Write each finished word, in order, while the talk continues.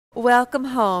Welcome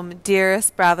home,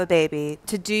 dearest Brava baby,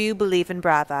 to Do You Believe in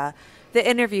Brava, the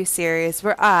interview series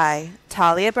where I,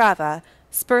 Talia Brava,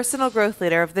 spirsonal growth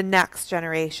leader of the next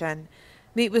generation,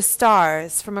 meet with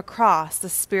stars from across the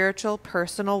spiritual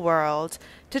personal world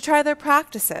to try their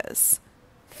practices,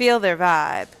 feel their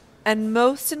vibe, and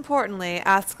most importantly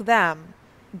ask them,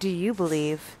 do you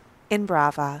believe in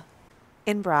Brava?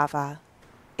 In Brava.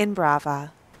 In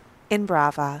Brava. In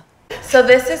Brava. So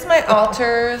this is my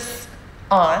altar's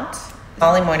aunt,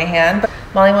 Molly Moynahan.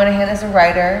 Molly Moynahan is a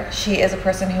writer. She is a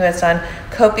person who has done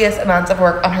copious amounts of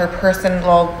work on her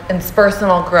personal and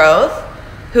spirsonal growth,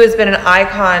 who has been an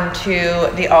icon to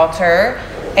the altar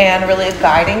and really a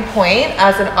guiding point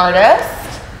as an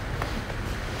artist.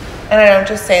 And I don't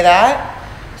just say that.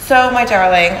 So, my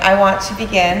darling, I want to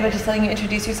begin by just letting you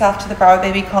introduce yourself to the Brava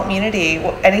Baby community.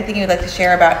 Anything you'd like to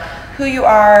share about who you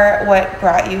are, what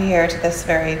brought you here to this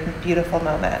very beautiful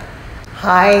moment.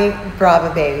 Hi,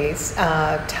 Brava babies.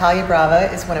 Talia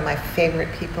Brava is one of my favorite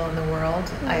people in the world.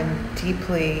 I'm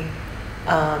deeply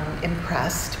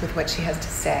impressed with what she has to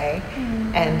say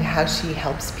and how she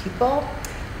helps people.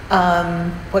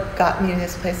 What got me to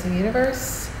this place in the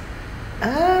universe?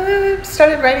 I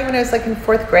started writing when I was like in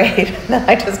 4th grade, and then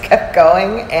I just kept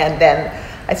going, and then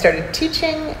I started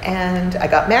teaching, and I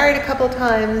got married a couple of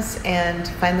times, and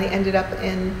finally ended up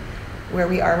in where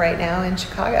we are right now in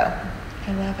Chicago.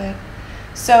 I love it.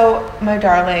 So, my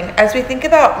darling, as we think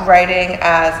about writing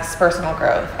as personal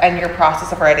growth and your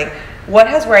process of writing, what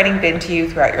has writing been to you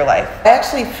throughout your life? I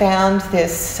actually found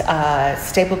this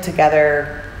stapled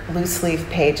together loose leaf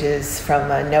pages from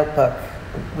a notebook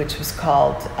which was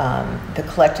called The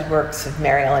Collected Works of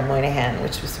Mary Ellen Moynahan,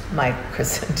 which was my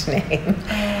christened name.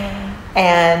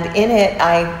 And in it,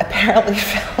 I apparently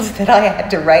felt that I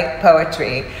had to write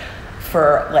poetry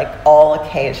for like all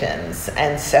occasions.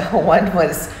 And so one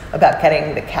was about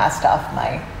getting the cast off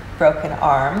my broken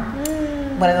arm.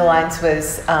 One of the lines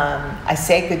was, I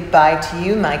say goodbye to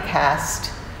you, my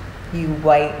cast, you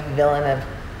white villain of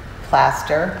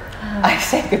plaster. I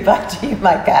say goodbye to you,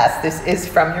 my cast. This is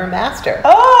from your master.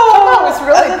 Oh, that was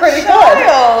really pretty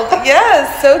good.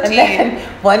 Yes, so deep. And then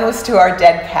one was to our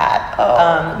dead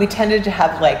cat. We tended to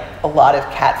have like a lot of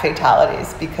cat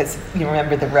fatalities because you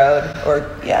remember the road, or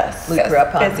Luke grew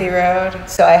up on busy road.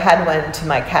 So I had one to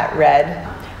my cat Red.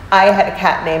 I had a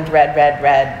cat named Red, Red,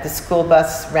 Red. The school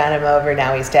bus ran him over.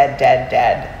 Now he's dead, dead,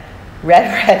 dead.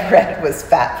 Red, Red, Red was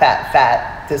fat, fat,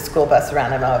 fat. The school bus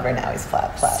ran him over. Now he's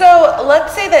flat, flat. So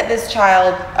let's say that this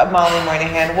child, Molly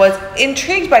Moynahan, was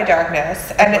intrigued by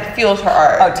darkness and it fueled her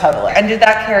art. Oh, totally. And did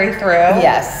that carry through?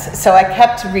 Yes. So I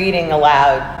kept reading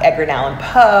aloud Edgar Allan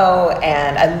Poe,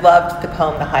 and I loved the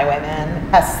poem The Highwayman.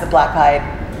 Yes, the black-eyed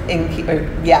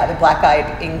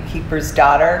innkeeper's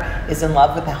daughter is in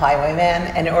love with the highwayman,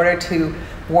 and in order to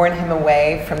warn him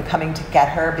away from coming to get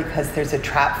her because there's a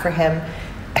trap for him,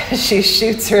 she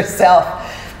shoots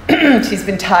herself. She's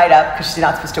been tied up because she's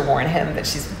not supposed to warn him, but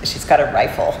she's got a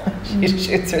rifle. She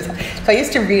shoots herself. So I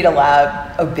used to read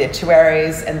aloud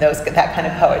obituaries and that kind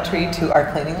of poetry to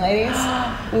our cleaning ladies,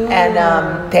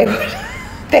 and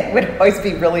they would always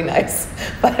be really nice.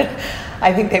 But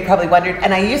I think they probably wondered.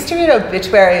 And I used to read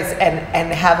obituaries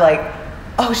and have like,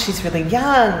 oh, she's really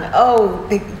young. Oh,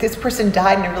 this person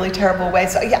died in a really terrible way.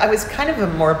 So yeah, I was kind of a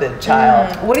morbid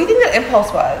child. What do you think that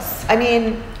impulse was? I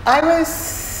mean, I was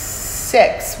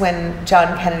 6 when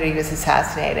John Kennedy was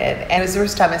assassinated, and it was the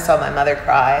first time I saw my mother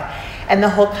cry, and the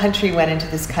whole country went into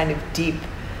this kind of deep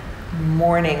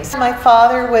mourning. So my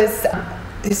father was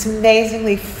this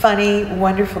amazingly funny,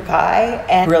 wonderful guy,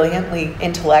 and brilliantly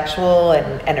intellectual,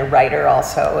 and a writer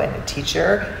also, and a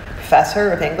teacher,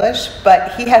 professor of English,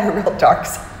 but he had a real dark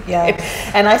side.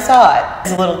 Yeah. And I saw it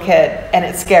as a little kid, and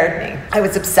it scared me. I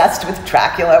was obsessed with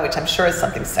Dracula, which I'm sure is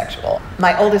something sexual.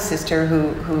 My oldest sister,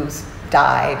 who's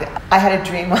died, I had a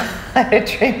dream once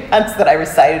that I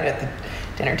recited at the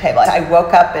dinner table. I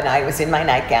woke up and I was in my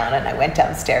nightgown, and I went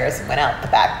downstairs and went out the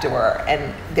back door,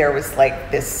 and there was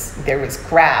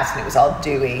grass, and it was all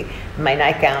dewy. My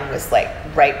nightgown was like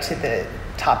right to the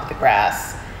top of the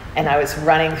grass, and I was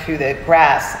running through the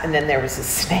grass, and then there was a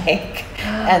snake.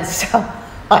 And so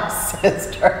my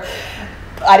sister,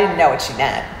 I didn't know what she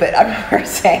meant, but I remember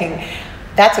saying,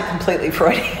 that's a completely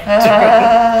Freudian dream.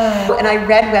 And I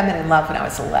read Women in Love when I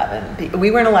was 11. We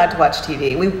weren't allowed to watch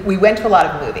TV. We went to a lot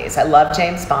of movies. I loved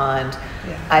James Bond.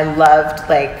 Yeah. I loved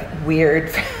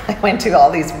I went to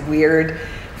all these weird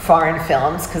foreign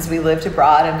films because we lived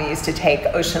abroad, and we used to take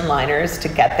ocean liners to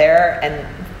get there, and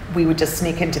we would just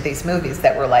sneak into these movies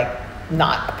that were like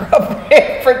not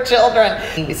appropriate for children.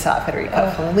 We saw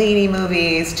Federico Fellini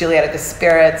movies, Julieta the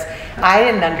Spirits. I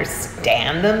didn't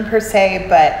understand them per se,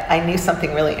 but I knew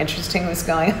something really interesting was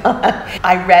going on.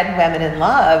 I read Women in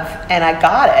Love and I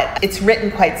got it. It's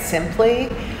written quite simply,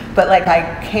 but like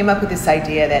I came up with this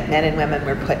idea that men and women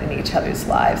were put in each other's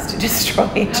lives to destroy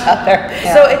each other.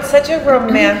 Yeah. So it's such a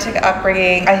romantic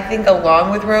upbringing. I think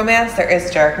along with romance, there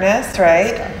is darkness,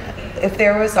 right? If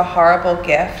there was a horrible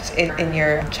gift in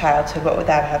your childhood, what would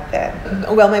that have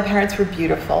been? Well, my parents were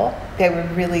beautiful. They were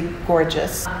really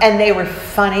gorgeous. And they were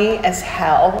funny as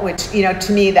hell, which, you know,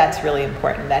 to me, that's really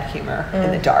important, that humor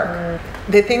in the dark.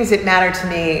 The things that matter to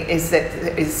me is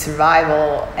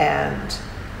survival and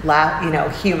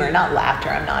humor, not laughter.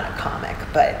 I'm not a comic,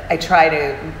 but I try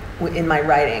to, in my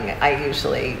writing, I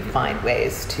usually find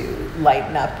ways to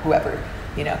lighten up whoever,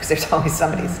 you know, because there's always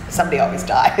somebody always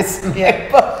dies in my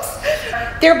books.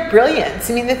 They're brilliant.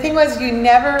 I mean, the thing was,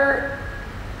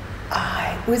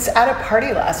 I was at a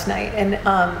party last night, and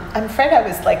I'm afraid I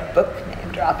was like book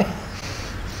name dropping.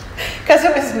 Because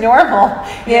it was normal.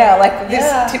 Yeah, like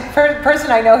this person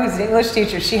I know who's an English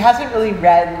teacher, she hasn't really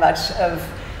read much of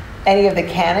any of the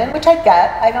canon, which I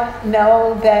get. I don't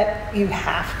know that you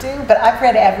have to, but I've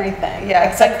read everything.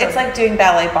 Yeah, it's like doing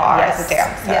ballet bar as a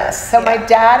dancer. Yes. So my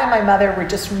dad and my mother were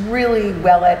just really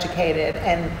well educated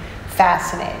and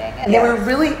fascinating, and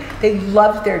they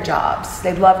loved their jobs.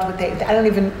 They loved what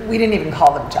we didn't even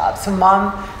call them jobs. So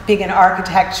mom, being an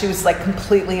architect, she was like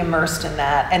completely immersed in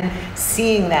that, and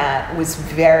seeing that was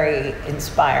very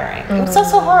inspiring. It was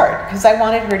also hard because I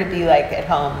wanted her to be like at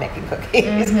home making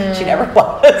cookies. She never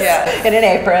was. In an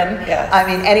apron. I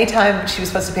mean, anytime she was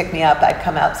supposed to pick me up, I'd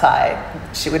come outside.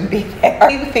 She wouldn't be there.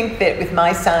 I think that with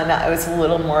my son, I was a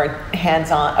little more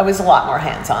hands-on. I was a lot more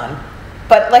hands-on.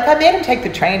 But like I made him take the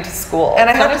train to school. And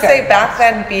I have to say, back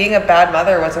then, being a bad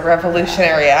mother was a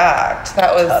revolutionary act.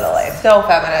 That was so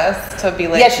feminist to be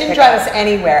late. Yeah, she didn't drive us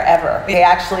anywhere ever. They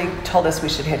actually told us we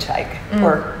should hitchhike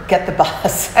or get the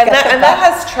bus. And that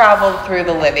has traveled through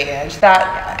the lineage.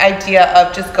 That idea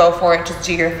of just go for it, just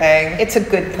do your thing. It's a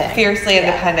good thing. Fiercely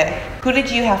independent. Who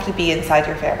did you have to be inside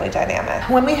your family dynamic?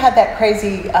 When we had that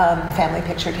crazy family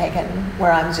picture taken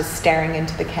where I'm just staring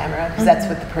into the camera, because that's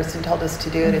what the person told us to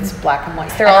do, and it's black and white.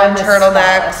 They're all in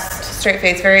turtlenecks, straight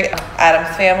face, very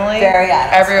Addams Family. Very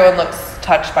Addams. Everyone looks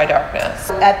touched by darkness.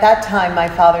 At that time, my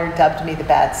father dubbed me the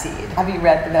Bad Seed. Have you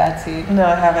read The Bad Seed? No,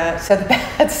 I haven't. So The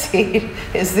Bad Seed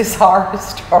is this horror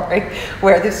story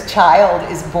where this child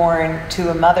is born to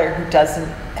a mother who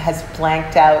has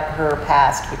blanked out her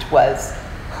past, which was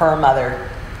her mother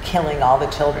killing all the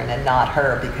children and not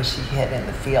her because she hid in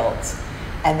the fields.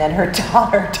 And then her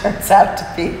daughter turns out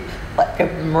to be like a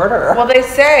murderer. Well, they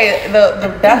say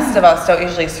the best of us don't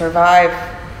usually survive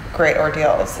great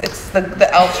ordeals. It's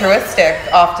the altruistic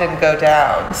often go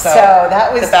down. So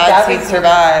that was the bad seed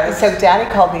survives. So Daddy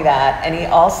called me that, and he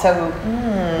also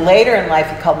later in life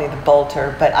he called me the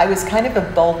bolter. But I was kind of a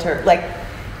bolter. Like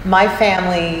my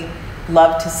family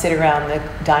loved to sit around the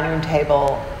dining room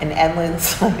table and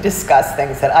endlessly discuss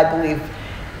things that I believe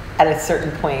at a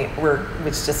certain point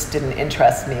which just didn't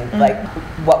interest me, like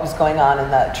what was going on in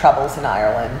the Troubles in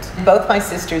Ireland. Both my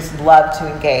sisters loved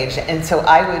to engage, and so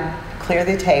I would clear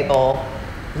the table,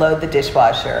 load the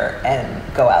dishwasher, and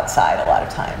go outside a lot of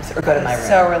times, or go to my room.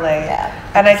 So relate.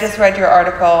 Yeah. And I just read your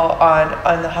article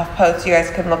on the HuffPost. You guys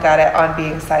can look at it on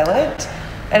being silent.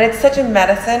 And it's such a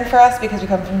medicine for us because we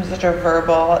come from such a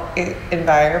verbal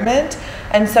environment.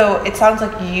 And so it sounds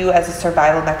like you, as a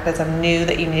survival mechanism, knew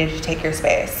that you needed to take your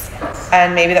space. Yes.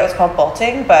 And maybe that was called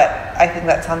bolting, but I think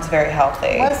that sounds very healthy.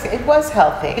 It was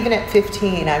healthy. Even at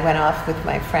 15, I went off with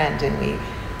my friend and we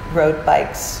rode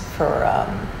bikes for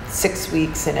 6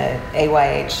 weeks in an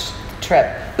AYH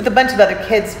trip with a bunch of other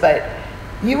kids, but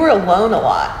you were alone a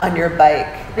lot on your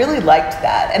bike. Really liked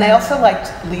that. And I also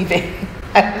liked leaving.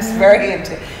 I was very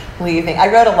into leaving.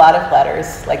 I wrote a lot of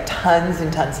letters, like tons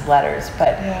and tons of letters,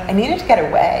 but I needed to get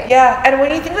away. Yeah, and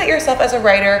when you think about yourself as a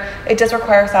writer, it does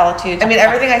require solitude. I mean,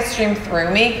 everything I stream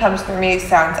through me comes through me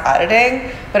sans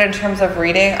editing, but in terms of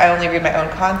reading, I only read my own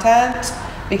content.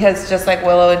 Because just like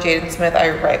Willow and Jaden Smith, I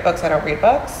write books, I don't read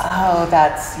books. Oh,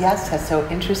 that's so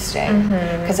interesting.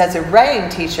 Because as a writing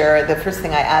teacher, the first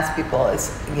thing I ask people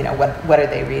is, you know, what are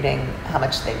they reading, how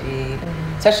much they read.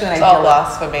 Especially when it's all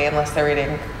lost for me unless they're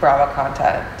reading Brava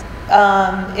content.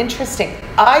 Interesting.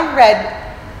 I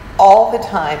read all the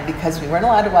time because we weren't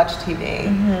allowed to watch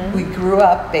TV. We grew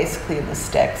up basically in the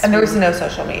sticks. And there was no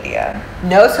social media.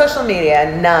 No social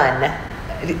media, none.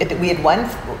 We had one.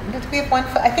 Did we have one?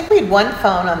 I think we had one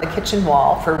phone on the kitchen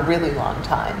wall for a really long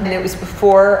time, and it was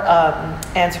before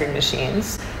answering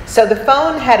machines. So the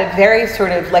phone had a very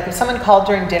sort of like if someone called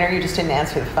during dinner, you just didn't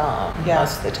answer the phone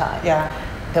most of the time. Yeah.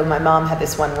 Though my mom had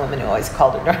this one woman who always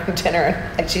called her during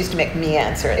dinner, and she used to make me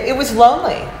answer it. It was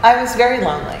lonely. I was very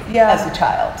lonely as a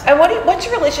child. And what's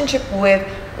your relationship with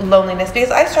loneliness? Because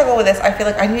I struggle with this. I feel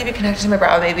like I need to be connected to my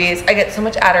Brava babies. I get so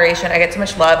much adoration. I get so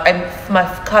much love. My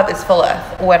cup is full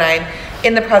of when I'm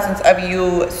in the presence of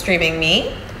you streaming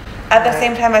me. At the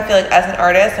same time, I feel like as an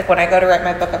artist, like when I go to write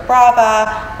my book at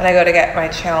Brava, when I go to get my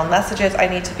channel messages, I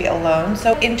need to be alone.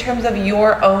 So in terms of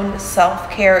your own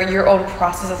self-care, your own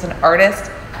process as an artist,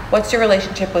 what's your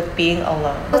relationship with being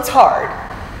alone? It's hard,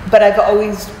 but I've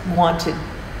always wanted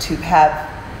to have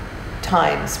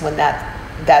times when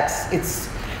it's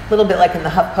a little bit like in the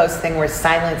HuffPost thing where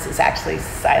silence is actually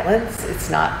silence. It's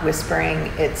not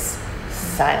whispering, it's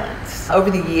silence.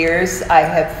 Over the years,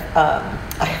 I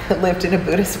lived in a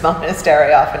Buddhist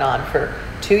monastery off and on for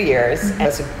 2 years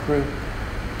as a group,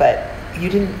 but you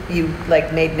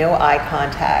made no eye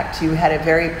contact. You had a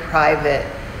very private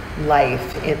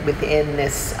life within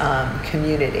this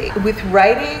community. With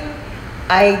writing,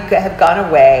 I have gone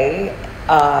away.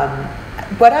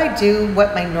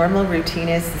 What my normal routine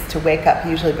is to wake up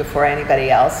usually before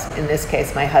anybody else. In this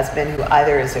case, my husband, who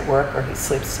either is at work or he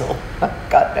sleeps till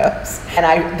God knows.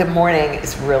 And the morning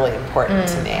is really important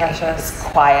to me. Precious. It's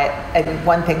quiet. And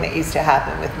one thing that used to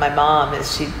happen with my mom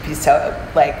is she'd be so,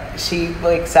 she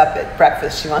wakes up at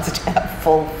breakfast, she wants to have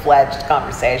full-fledged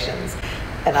conversations.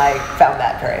 And I found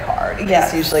that very hard.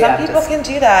 Yes, usually some people can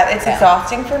do that. It's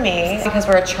exhausting for me because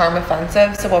we're a charm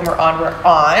offensive. So when we're on, we're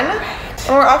on.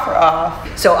 When we're off, we're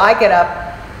off. So I get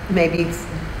up maybe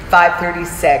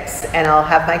 5:36 and I'll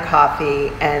have my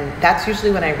coffee, and that's usually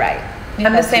when I write.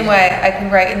 I'm the same way. I can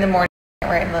write in the morning,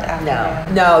 write in the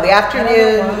afternoon. No, the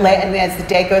afternoon, and as the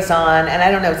day goes on, and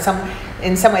I don't know,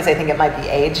 in some ways I think it might be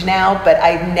age now, but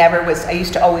I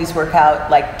used to always work out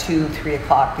like 2-3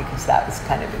 o'clock because that was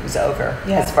it was over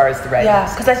as far as the writing. Yeah,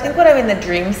 because I think when I'm in the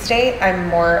dream state, I'm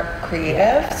more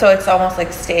creative. So it's almost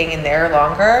like staying in there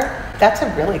longer. That's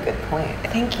a really good point.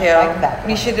 Thank you. I like that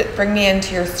point. You should bring me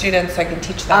into your students so I can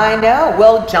teach them. I know.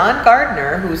 Well, John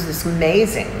Gardner, who's this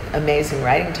amazing, amazing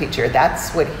writing teacher,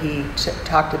 that's what he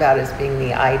talked about as being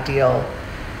the ideal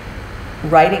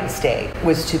writing state,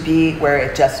 was to be where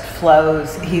it just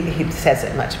flows. He says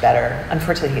it much better.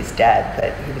 Unfortunately, he's dead,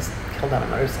 but he was killed on a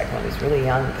motorcycle when he was really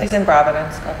young. He's in Brava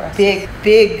and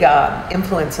big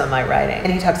influence on my writing.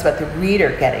 And he talks about the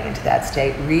reader getting into that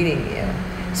state, reading you.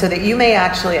 So that you may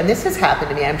actually, and this has happened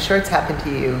to me, I'm sure it's happened to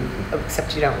you,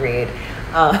 except you don't read,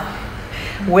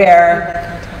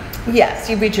 where, yes,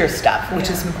 you read your stuff, which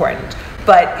is important,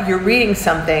 but you're reading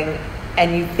something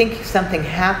and you think something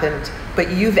happened, but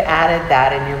you've added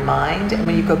that in your mind, and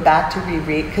when you go back to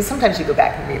reread, because sometimes you go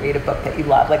back and reread a book that you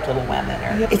love, like Little Women,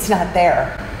 or it's not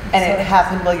there, and it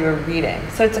happened while you were reading.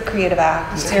 So it's a creative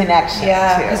act. It's a connection.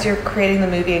 Yeah, because you're creating the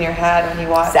movie in your head when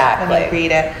you watch it, when you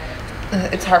read it.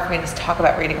 It's hard for me to talk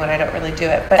about reading when I don't really do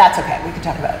it, but that's okay. We can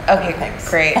talk about other things.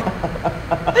 Great.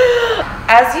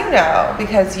 As you know,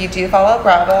 because you do follow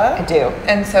Brava, I do,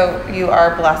 and so you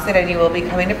are blessed, and you will be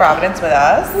coming to Providence with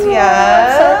us. Ooh,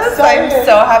 yes, I'm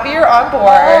so happy you're on board.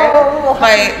 Oh.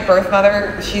 My birth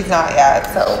mother, she's not yet,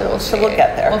 so we'll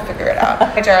get there. We'll figure it out.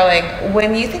 My darling,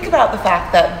 when you think about the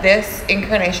fact that this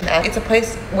incarnation, it's a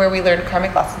place where we learn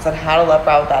karmic lessons on how to love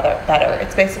Brava better.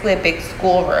 It's basically a big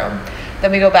schoolroom.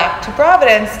 Then we go back to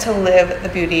Providence to live the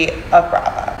beauty of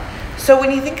Brava. So when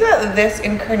you think about this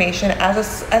incarnation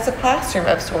as a classroom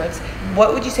of sorts,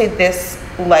 what would you say this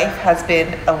life has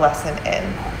been a lesson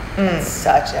in? That's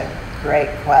such a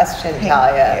great question,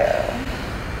 Talia.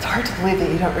 It's hard to believe that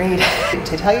you don't read.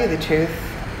 To tell you the truth,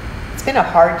 it's been a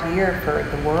hard year for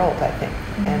the world, I think.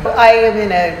 And I am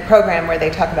in a program where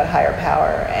they talk about higher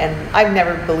power, and I've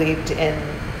never believed in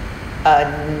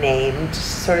a named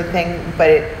sort of thing, but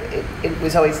it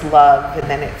was always love, and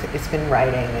then it's been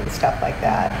writing and stuff like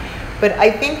that. But I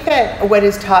think that what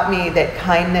has taught me that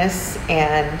kindness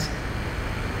and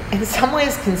in some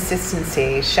ways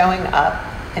consistency, showing up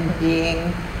and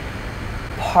being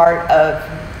part of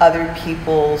other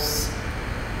people's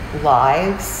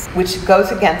lives, which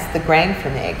goes against the grain for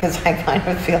me because I kind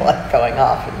of feel like going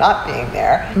off and not being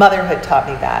there. Motherhood taught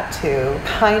me that too.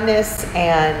 Kindness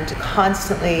and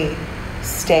constantly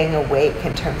staying awake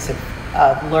in terms of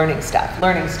learning stuff,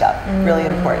 really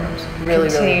important, really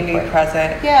Continue to be important.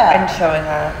 present, Yeah. and showing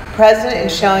up. Present and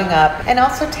showing up, and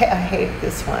also I hate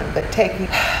this one, but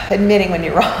admitting when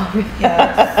you're wrong.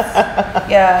 Yes.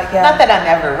 Yeah. Not that I'm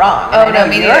ever wrong. Oh no,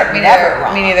 me neither. Never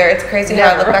wrong. Me neither. It's crazy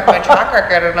how I look back at my track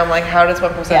record and I'm like, how does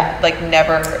one person like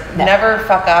never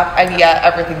fuck up, and yet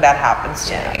everything that happens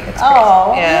to me? It's crazy.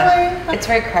 Oh, yeah. really? It's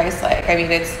very Christ-like. I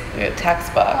mean, it's a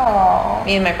textbook. Oh.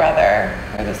 Me and my brother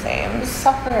are the same. You're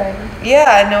suffering.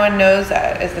 Yeah, no one knows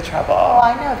that is the trouble. Oh,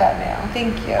 I know that now.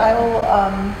 Thank you. I will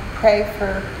pray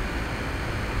for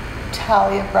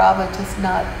Talia Brava does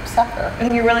not suffer.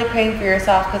 And you're really praying for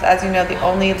yourself, because as you know, the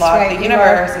only law right, of the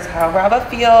universe is how Brava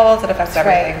feels. It affects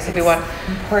everything. Right. So if we want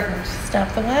important.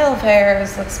 stop the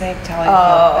wildfires, let's make Talia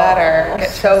feel better. Get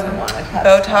so some want to have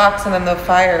Botox, and then the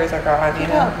fires are gone. You You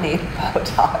know. don't need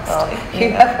Botox. Well,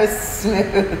 you have a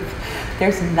smooth.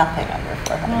 There's nothing on your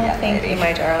forehead yet, Thank lady. you,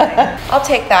 my darling. I'll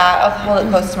take that. I'll hold it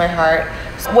close to my heart.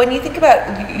 So when you think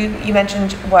about, you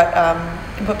mentioned what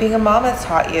being a mom has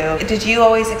taught you. Did you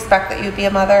always expect that you'd be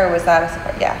a mother, or was that a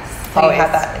surprise? Yes. So you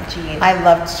had that gene. I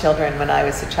loved children when I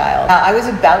was a child. I was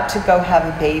about to go have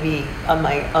a baby on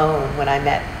my own when I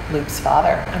met Luke's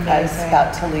father. Amazing. I was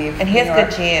about to leave. And he has New York.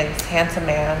 good genes. Handsome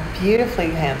man. Beautifully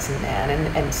handsome man,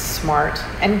 and smart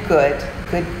and good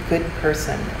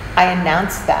person. I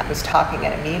announced that, was talking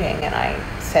at a meeting, and I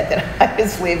said that I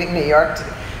was leaving New York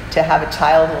to have a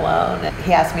child alone. And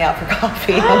he asked me out for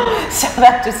coffee, and so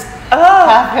that just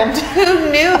happened. Who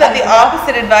knew that the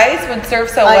opposite advice would serve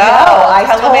so I well?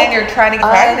 know. Tell a man you're trying to get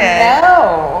pregnant. I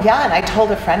know. Yeah, and I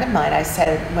told a friend of mine, I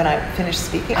said, when I finished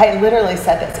speaking, I literally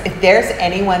said this: if there's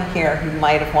anyone here who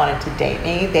might have wanted to date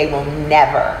me, they will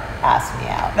never ask me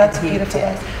out. That's And he beautiful.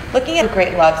 did. Looking at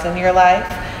great loves in your life,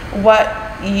 what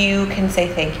you can say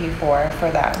thank you for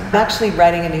them? I'm actually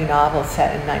writing a new novel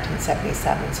set in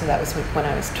 1977, so that was when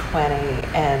I was 20,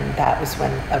 and that was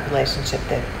when a relationship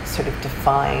that sort of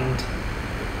defined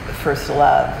the first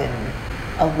love, and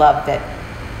a love that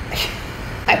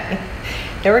I mean,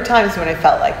 there were times when I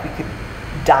felt like we could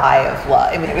die of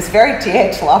love. I mean, it was very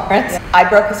T.H. Lawrence. Yeah. I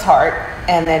broke his heart,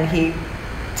 and then he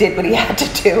did what he had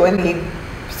to do, and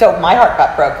so my heart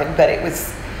got broken, but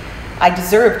I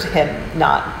deserved him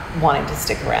not wanting to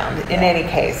stick around in any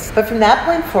case. But from that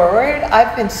point forward,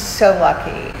 I've been so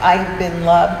lucky. I've been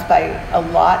loved by a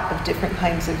lot of different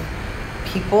kinds of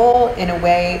people in a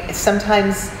way.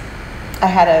 Sometimes I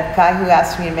had a guy who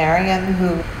asked me to marry him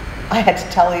who I had to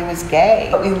tell he was gay.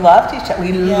 But we loved each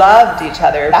other. Loved each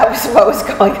other. That was what was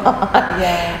going on.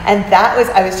 Yeah. And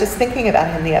I was just thinking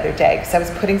about him the other day, because I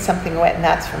was putting something away, and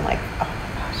that's from like, oh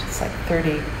my gosh, it's like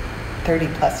 30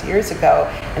 plus years ago,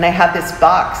 and I have this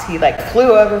box. He like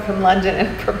flew over from London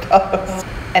and proposed.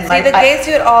 And the gays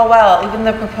do it all well, even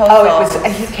the proposal.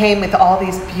 He came with all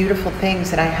these beautiful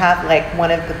things, and I have like one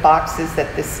of the boxes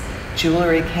that this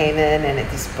jewelry came in, and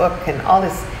this book and all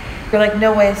this. You're like,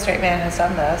 no way a straight man has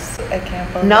done this. I can't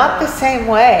believe Not the same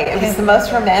way. It was the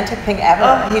most romantic thing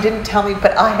ever. He didn't tell me,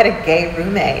 but I had a gay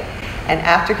roommate, and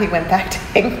after he went back to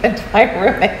England, my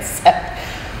roommate said,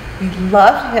 we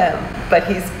love him, but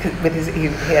he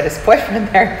had his boyfriend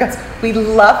there. He goes, we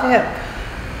love him,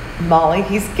 Molly,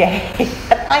 he's gay.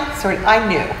 I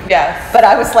knew. Yes. But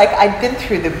I was like, I'd been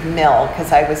through the mill,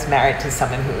 because I was married to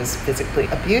someone who was physically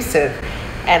abusive,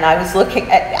 and I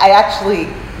actually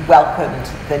welcomed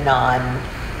the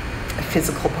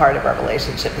non-physical part of our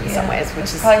relationship in some ways, which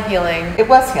is probably healing. It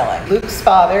was healing. Luke's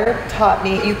father taught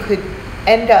me you could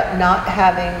end up not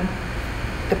having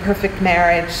the perfect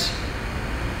marriage,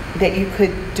 that you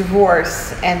could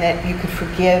divorce, and that you could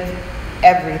forgive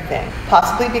everything.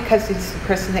 Possibly because he's the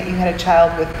person that you had a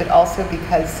child with, but also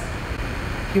because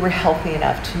you were healthy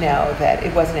enough to know that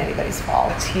it wasn't anybody's fault.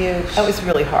 That's huge. That was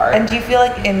really hard. And do you feel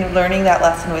like in learning that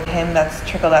lesson with him, that's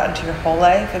trickled out into your whole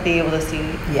life, and being able to see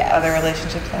other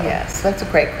relationships now? Yes, that's a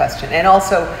great question. And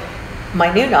also,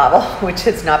 my new novel, which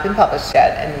has not been published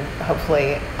yet, and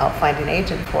hopefully I'll find an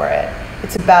agent for it,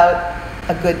 it's about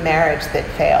a good marriage that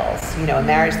fails, a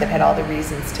marriage that had all the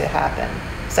reasons to happen.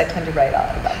 Because I tend to write all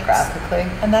about graphically.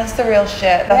 And that's the real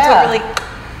shit. That's what really,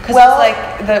 because it's like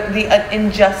the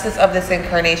injustice of this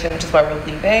incarnation, which is why we're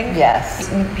leaving. Yes.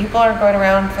 People aren't going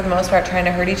around for the most part trying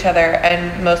to hurt each other,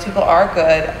 and most people are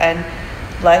good, and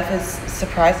life is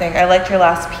surprising. I liked your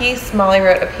last piece. Molly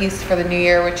wrote a piece for the new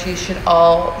year, which you should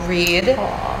all read.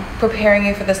 Aww. Preparing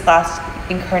you for this last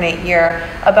incarnate year,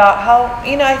 about how,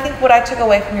 I think what I took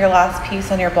away from your last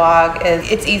piece on your blog is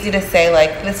it's easy to say,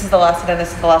 like, this is the lesson, and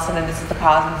this is the lesson, and this is the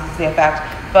cause, and this is the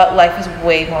effect. but life is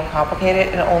way more complicated,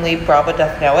 and only Brava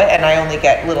doth know it, and I only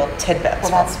get little tidbits.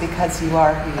 Well, that's because you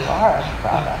are who you are,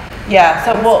 Brava. Yeah,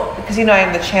 so, well, because, I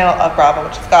am the channel of Brava,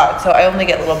 which is God, so I only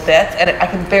get little bits, and I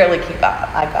can barely keep up.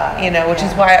 I got it. Which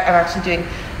is why I'm actually doing,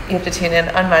 you have to tune in,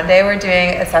 on Monday we're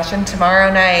doing a session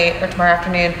tomorrow night, or tomorrow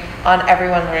afternoon, on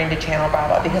everyone learning to channel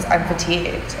Brava, because I'm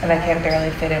fatigued, and I can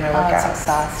barely fit in my workouts. It's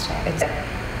exhausting.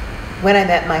 When I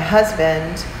met my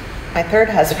husband, my third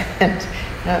husband,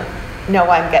 no,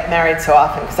 I'm getting married so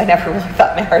often because I never really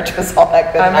thought marriage was all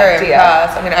that good. I'm very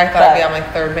impressed. I thought I'd be on my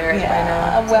third marriage by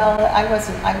now. Well, I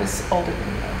wasn't. I was older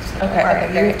than you. So okay,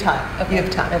 you have time. Okay. You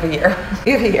have time. I have a year.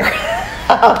 You have a year.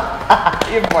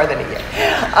 You have more than a year.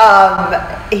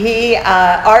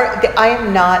 I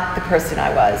am not the person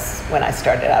I was when I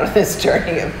started out on this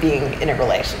journey of being in a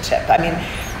relationship.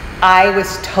 I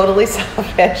was totally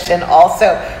selfish and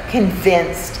also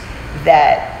convinced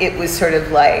that it was sort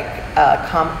of like a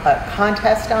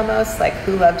contest almost, like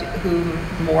who loved who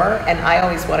more, and I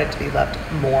always wanted to be loved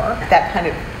more. That kind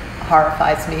of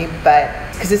horrifies me, but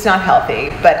because it's not healthy,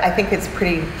 but I think it's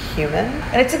pretty human.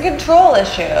 And it's a control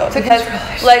issue.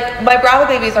 Like, my Brava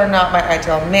babies are not my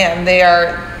ideal man. They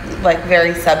are like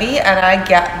very subby, and I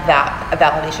get that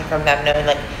validation from them, knowing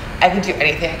like I can do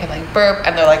anything. I can like burp,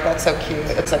 and they're like, that's so cute.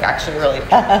 It's like actually really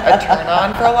a turn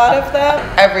on for a lot of them.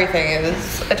 Everything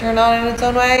is a turn on in its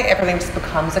own way. Everything just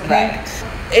becomes a kink. Right.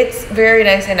 It's very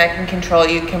nice, and I can control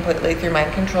you completely through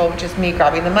mind control, which is me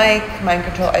grabbing the mic, mind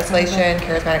control, isolation,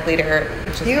 charismatic leader.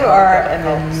 You are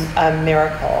a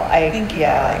miracle. Thank you.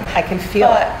 Yeah, I can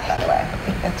feel it, by the way.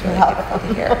 That's really beautiful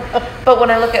to hear. But when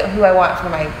I look at who I want for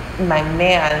my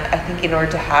man, I think in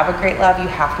order to have a great love, you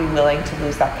have to be willing to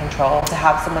lose that control, to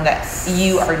have someone that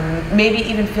you are maybe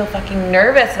even feel fucking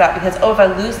nervous about because, if I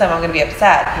lose them, I'm going to be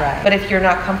upset. Right. But if you're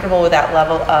not comfortable with that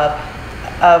level of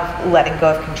letting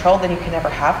go of control, then you can never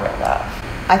have real love.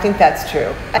 I think that's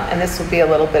true. And this will be a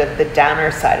little bit of the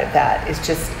downer side of that, is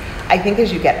just, I think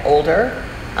as you get older,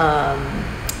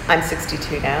 I'm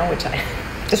 62 now, which I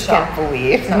just can't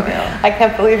believe. It's not real. I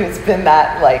can't believe it's been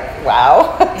that, like,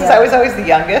 wow. Because I was always the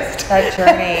youngest. That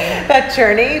journey. That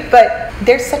journey. But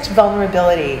there's such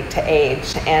vulnerability to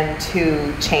age and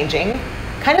to changing.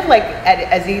 Kind of like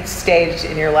as each stage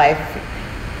in your life,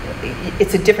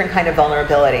 it's a different kind of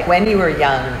vulnerability. When you were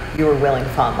young, you were willing to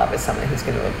fall in love with someone who's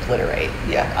going to obliterate.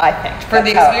 Yeah, I think for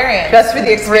the experience. Just for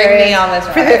the experience. Bring me on this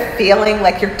ride. For the feeling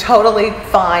like you're totally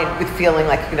fine with feeling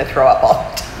like you're going to throw up all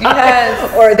the time.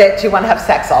 Yes. Or that you want to have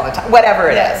sex all the time.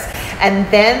 Whatever it is. And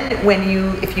then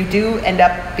if you do end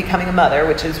up becoming a mother,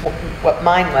 which is what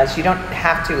mine was, you don't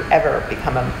have to ever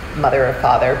become a mother or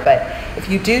father, but if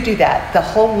you do that, the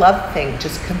whole love thing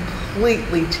just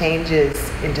completely changes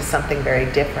into something very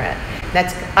different.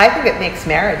 I think it makes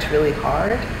marriage really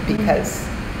hard because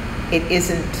it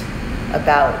isn't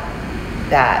about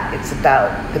that. It's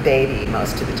about the baby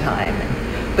most of the time.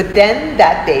 But then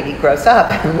that baby grows up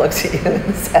and looks at you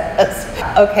and says,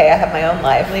 okay, I have my own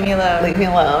life. Leave me alone. Leave me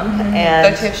alone. And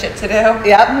don't you have shit to do?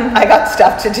 Yep, I got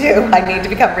stuff to do. I need to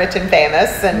become rich and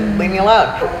famous, and leave me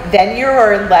alone. Then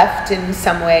you're left in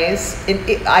some ways.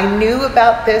 I knew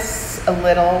about this a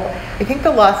little. I think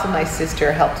the loss of my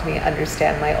sister helped me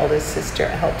understand. My oldest sister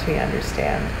helped me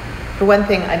understand. For one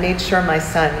thing, I made sure my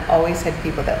son always had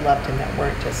people that loved him that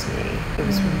weren't just me. It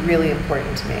was really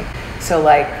important to me. So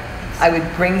like, I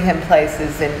would bring him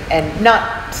places and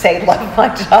not say love my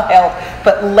child,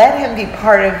 but let him be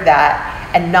part of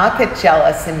that and not get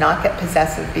jealous and not get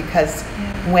possessive, because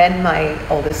when my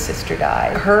oldest sister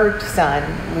died, her son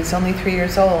was only 3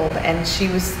 years old and she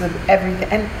was the everything.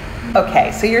 And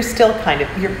okay, so you're still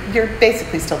you're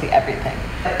basically still the everything.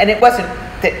 And it wasn't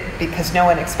that because no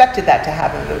one expected that to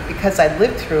happen, but because I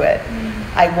lived through it,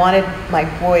 I wanted my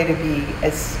boy to be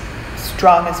as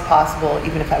strong as possible,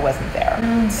 even if I wasn't there.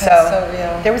 So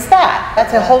real. There was that.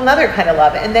 That's a whole nother kind of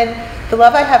love. And then the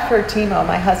love I have for Timo,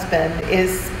 my husband,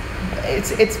 is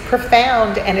it's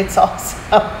profound, and it's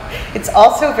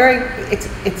also very it's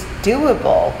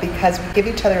doable because we give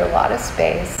each other a lot of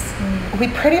space. We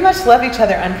pretty much love each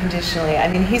other unconditionally. I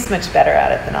mean, he's much better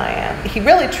at it than I am. He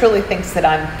really truly thinks that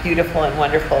I'm beautiful and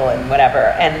wonderful and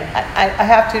whatever. And I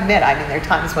have to admit, I mean, there are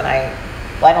times when I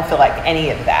don't feel like any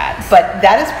of that. But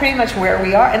that is pretty much where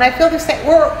we are. And I feel the same,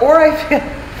 or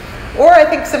I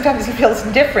think sometimes he feels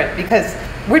different because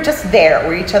we're just there.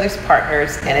 We're each other's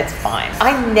partners, and it's fine.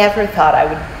 I never thought I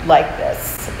would like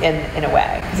this in a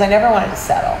way, because I never wanted to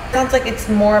settle. Sounds like it's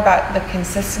more about the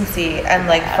consistency and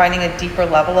like finding a deeper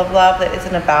level of love that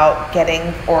isn't about getting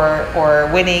or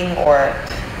winning or...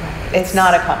 It's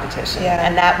not a competition. Yeah.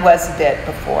 And that was a bit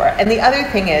before. And the other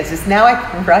thing is now I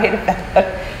can write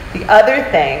about The other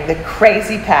thing, the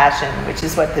crazy passion, which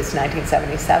is what this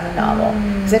 1977 novel,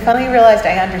 is I finally realized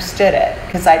I understood it,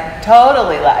 because I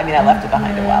totally, I left it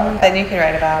behind a while ago. Then you can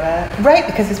write about it. Right,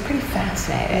 because it's pretty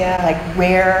fascinating. Yeah. Like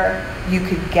where you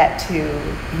could get to,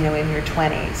 in your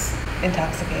 20s.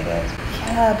 Intoxicated.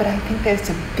 Yeah, but I think there's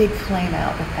a big flame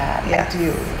out with that. Yes. I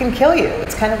do. It can kill you.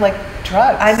 It's kind of like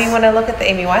drugs. I mean, when I look at the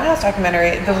Amy Winehouse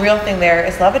documentary, the real thing there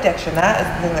is love addiction. That is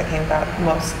the thing that came out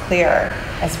most clear.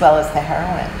 As well as the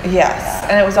heroin. Yes, Yeah.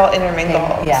 and it was all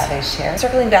intermingled. They share.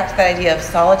 Circling back to that idea of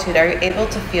solitude, are you able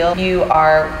to feel you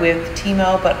are with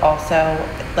Timo, but also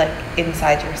like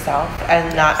inside yourself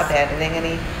and not abandoning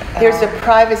any? There's a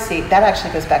privacy that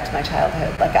actually goes back to my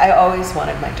childhood. Like I always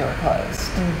wanted my door closed,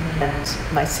 and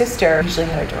my sister usually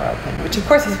had her door open, which of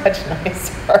course is much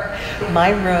nicer. My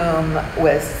room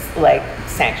was like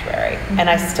sanctuary, and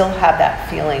I still have that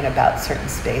feeling about certain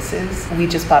spaces. We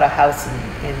just bought a house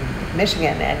in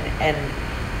Michigan,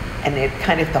 and it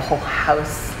kind of the whole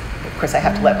house. Of course, I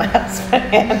have to let my husband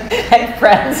in, and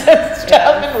friends and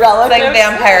stuff, and relatives. It's like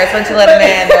vampires. Once you let them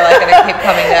in, they're like going to keep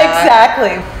coming down.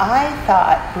 Exactly. I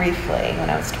thought briefly when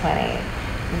I was 20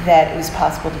 that it was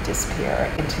possible to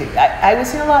disappear into. I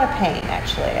was in a lot of pain,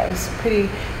 actually. I was pretty.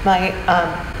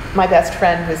 My best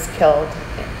friend was killed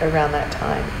around that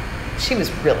time. She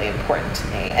was really important to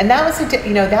me, and that was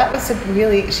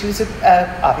she was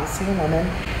obviously a woman.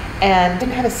 And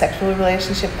didn't have a sexual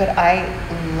relationship, but I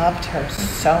loved her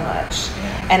so much.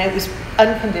 And it was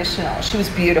unconditional. She was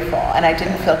beautiful, and I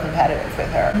didn't feel competitive with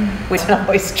her, which isn't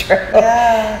always true.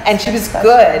 Yeah, and she was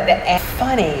good and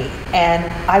funny, and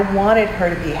I wanted her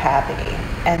to be happy.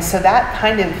 And so that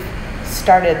kind of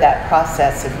started that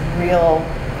process of real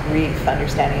grief,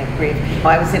 understanding of grief.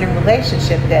 I was in a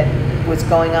relationship that was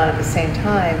going on at the same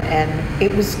time, and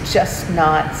it was just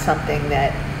not something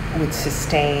that would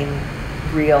sustain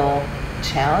real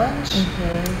challenge.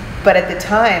 But at the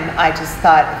time I just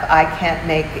thought,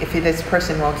 if this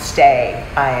person won't stay,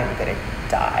 I am going to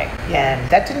die. And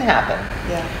that didn't happen.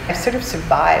 I sort of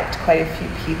survived quite a few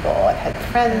people. I've had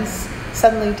friends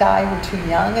suddenly die who were too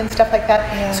young and stuff like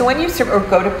that. So when you or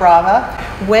go to Brava,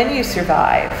 when you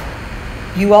survive,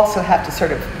 you also have to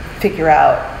sort of figure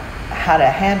out how to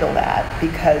handle that,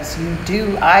 because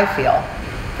I feel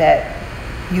that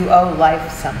you owe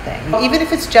life something. Even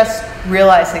if it's just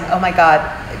realizing, oh my God,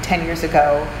 10 years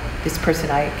ago, this person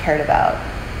I cared about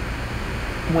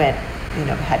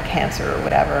had cancer or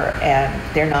whatever, and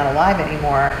they're not alive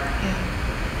anymore.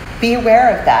 Be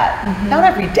aware of that. Not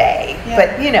every day,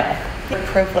 but the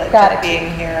privilege gratitude. of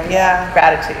being here.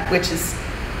 Gratitude, which is,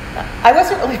 I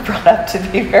wasn't really brought up to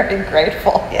be very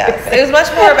grateful. Yes, it was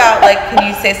much more about can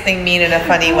you say something mean in a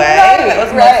funny way? That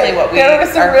was mostly what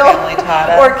our family taught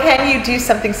us. Or can you do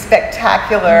something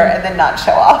spectacular and then not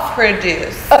show off?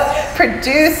 Produce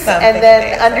and then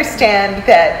amazing. Understand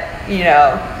that you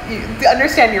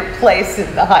understand your place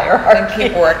in the hierarchy and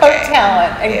keep working of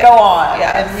talent and go on.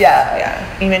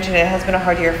 You mentioned it has been a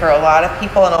hard year for a lot of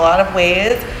people in a lot of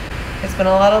ways. There's been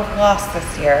a lot of loss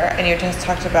this year, and you just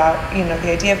talked about,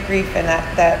 the idea of grief and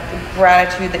that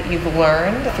gratitude that you've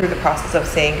learned through the process of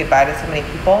saying goodbye to so many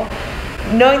people.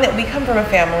 Knowing that we come from a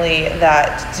family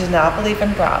that did not believe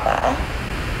in Brava,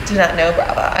 did not know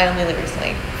Brava. I only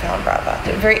recently found Brava.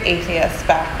 A very atheist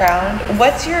background.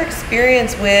 What's your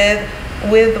experience with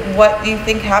what you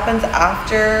think happens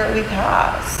after we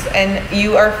pass? And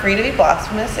you are free to be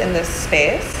blasphemous in this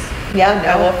space.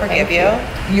 I will forgive you.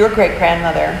 Your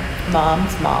great-grandmother,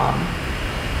 Mom's mom,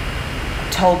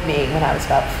 told me when I was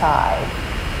about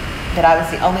 5 that I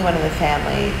was the only one in the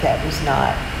family that was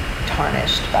not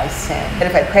tarnished by sin. That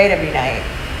if I prayed every night,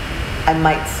 I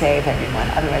might save everyone,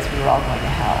 otherwise we were all going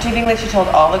to hell. Do you think that she told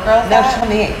all the girls No, that? she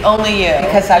told me. Only you.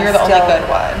 Because you're the only good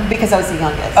one. Because I was the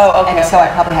youngest. Oh, okay. And so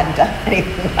I probably hadn't done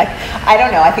anything I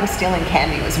don't know, I think stealing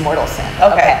candy was mortal sin.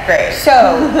 Okay, great.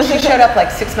 So she showed up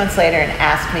 6 months later and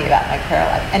asked me about my prayer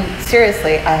life. And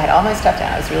seriously, I had all my stuffed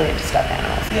animals. I was really into stuffed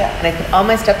animals. And I put all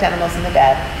my stuffed animals in the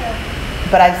bed.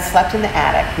 But I slept in the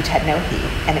attic, which had no heat,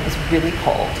 and it was really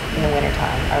cold in the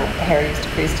wintertime. Our hair used to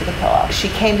freeze to the pillow. She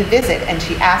came to visit, and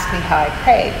she asked me how I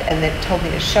prayed, and then told me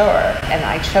to show her. And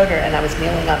I showed her, and I was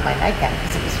kneeling on my nightgown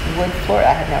because it was wood floor.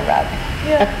 I had no rug.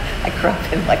 I grew up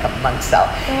in a monk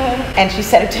cell. And she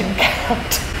said it didn't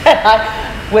count. And I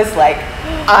was like,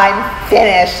 I'm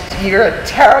finished. You're a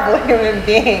terrible human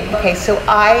being. Okay, so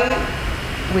I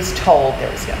was told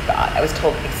there was no God. I was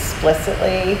told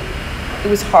explicitly. It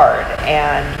was hard,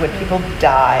 and when people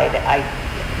died, I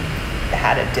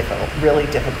had a really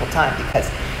difficult time, because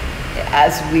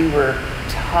as we were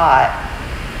taught,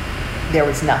 there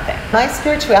was nothing. My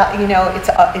spirituality,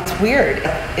 it's weird.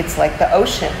 It's like the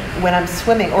ocean. When I'm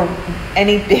swimming, or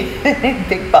any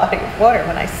big body of water,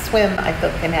 when I swim, I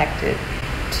feel connected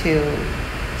to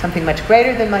something much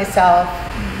greater than myself.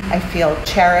 I feel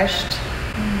cherished.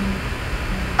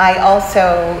 I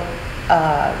also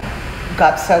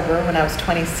got sober when I was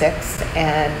 26,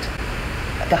 and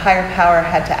the higher power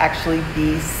had to actually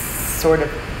be sort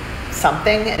of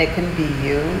something, and it couldn't be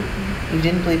you. You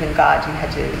didn't believe in God, you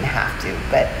didn't have to,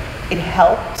 but it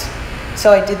helped.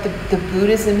 So I did the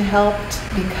Buddhism helped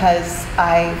because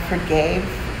I forgave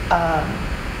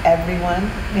everyone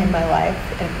in my life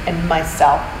and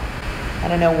myself. I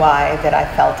don't know why, that I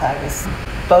felt I was,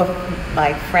 both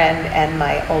my friend and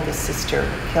my oldest sister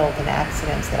were killed in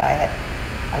accidents that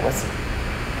I wasn't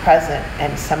present,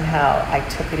 and somehow I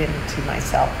took it into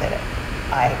myself that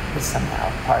I was somehow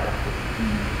part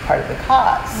of the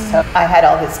cause. So I had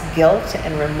all this guilt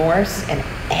and remorse and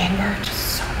anger,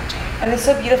 just so much anger. And it's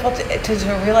so beautiful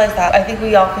to realize that. I think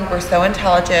we all think we're so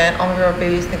intelligent. All of our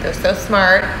babies think they're so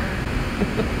smart.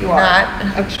 You are.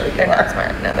 I'm sure you they're are. not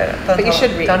smart. No, they're not. But you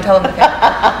should read. Don't tell them to think.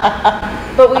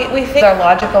 But we think our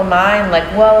logical mind, like,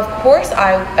 well, of course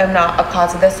I am not a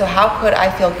cause of this, so how could I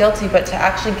feel guilty? But to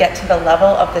actually get to the level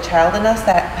of the child in us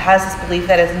that has this belief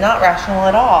that is not rational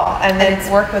at all, and then it's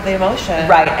work with the emotion.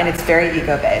 Right, and it's very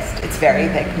ego-based. It's very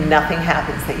like nothing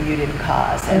happens that you didn't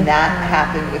cause. And that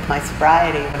happened with my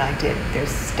sobriety when there's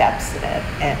steps in it.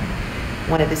 And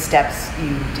one of the steps,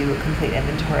 you do a complete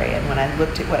inventory. And when I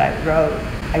looked at what I wrote,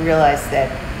 I realized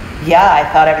that, yeah,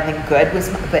 I thought everything good was,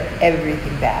 but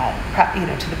everything bad,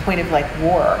 to the point of like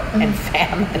war and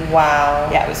famine. Wow.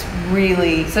 Yeah, it was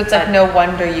really. So it's like no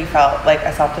wonder you felt like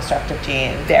a self-destructive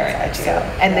gene. Very much so.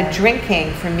 And the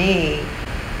drinking for me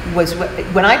was,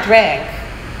 when I drank,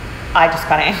 I just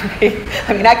got angry.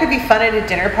 I mean, I could be fun at a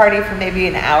dinner party for maybe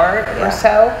an hour or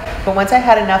so, but once I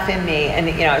had enough in me, and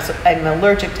I'm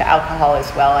allergic to alcohol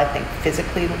as well, I think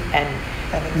physically and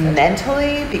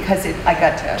mentally, because I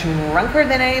got drunker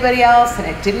than anybody else, and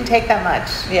it didn't take that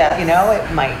much. Yeah.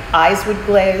 My eyes would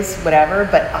glaze, whatever,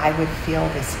 but I would feel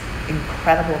this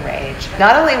incredible rage.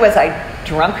 Not only was I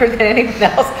drunker than anyone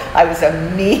else, I was a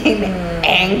mean,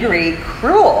 angry,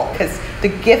 cruel, because the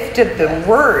gift of the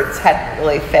words hadn't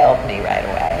really failed me right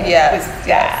away. Yeah, it was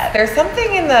bad. There's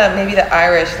something in maybe the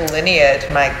Irish lineage.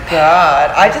 My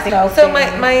God, so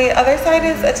my other side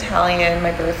is Italian.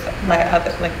 My birth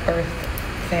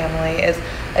family is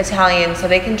Italian, so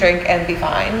they can drink and be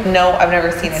fine. No, I've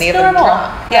never seen any of them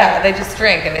drunk. Yeah, they just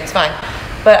drink and it's fine.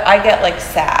 But I get like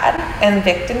sad and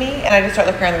victim-y, and I just start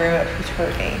looking around the room at who's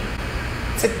hurt me.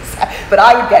 But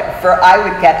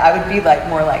I would be like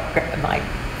more like my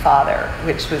father,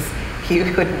 which was, he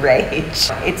would rage.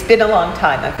 It's been a long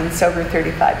time. I've been sober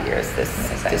 35 years this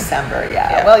December.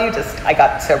 Yeah. Well, I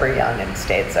got sober young and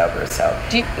stayed sober. So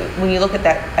when you look at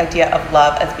that idea of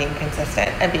love as being consistent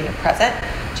and being present,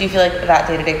 do you feel like that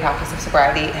day-to-day practice of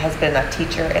sobriety has been a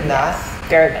teacher in that?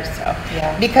 Very much so.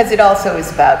 Yeah. Because it also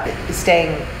is about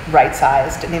staying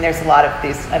right-sized. I mean, there's a lot of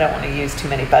these, I don't want to use too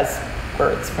many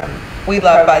buzzwords from. We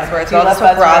love buzzwords. We'll just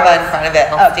put Brava in front of it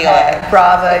and I'll steal it.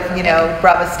 Brava,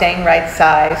 Brava staying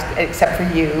right-sized, except for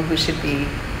you, who should be,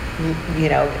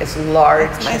 as large.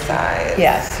 That's my size.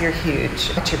 Yes, you're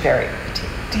huge, but you're very petite.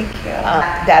 Thank you.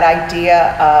 That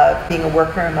idea of being a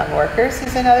worker among workers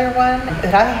is another one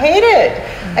that I hated.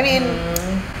 I mean,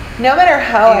 no matter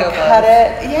how I cut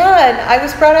it. Yeah, and I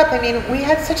was brought up, we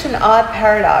had such an odd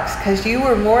paradox, because you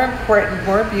were more important,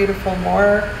 more beautiful,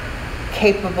 more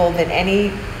capable than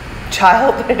any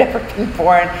child that had ever been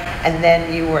born, and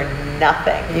then you were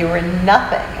nothing. You were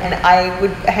nothing. And I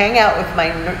would hang out with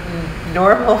my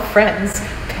normal friends'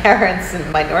 parents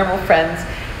and my normal friends,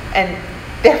 and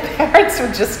their parents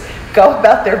would just go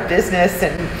about their business,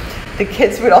 and the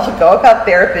kids would all go about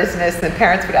their business, and the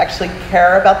parents would actually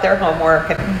care about their homework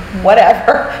and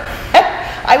whatever.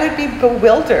 I would be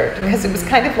bewildered, because it was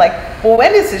kind of like, well,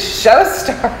 when does this show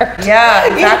start?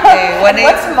 Yeah, exactly.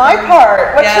 What's my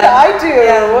part? What should I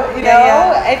do?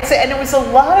 And it was a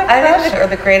lot of pressure.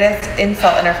 The greatest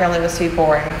insult in our family was to be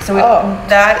boring. So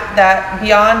that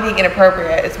beyond being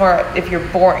inappropriate, it's more if you're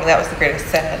boring, that was the greatest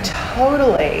sin.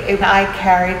 Totally. And I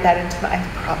carried that into I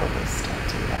probably still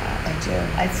do that. I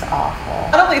do. It's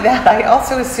awful. Not only that, I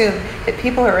also assume that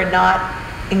people who are not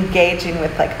engaging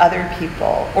with like other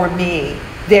people or me,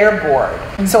 they're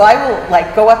bored. So I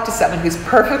will go up to someone who's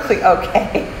perfectly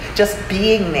okay just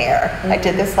being there. I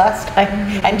did this last night,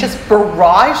 and just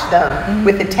barrage them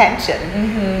with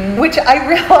attention, which I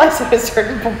realize at a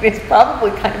certain point is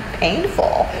probably kind of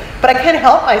painful, but I can't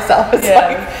help myself. It's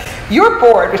you're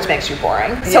bored, which makes you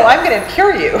boring. So Yes. I'm going to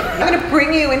cure you. I'm going to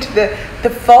bring you into the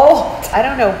fold. I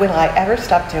don't know, will I ever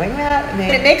stop doing that? I mean,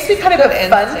 it makes me kind of a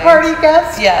fun instinct. party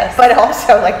guest. Yes. But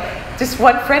also, like, just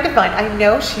one friend of mine, I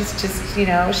know she's just, you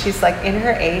know, she's like in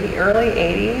her early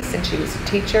 80s, and she was a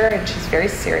teacher, and she's very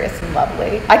serious and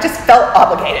lovely. I just felt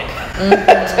obligated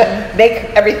to make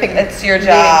everything It's your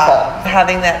meaningful. job.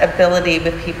 Having that ability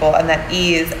with people and that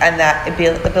ease and that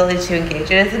ability to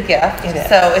engage. It is a gift. It is.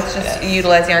 So it's just It is.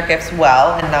 utilizing our gifts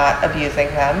well and not abusing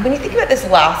them. When you think about this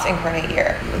last incarnate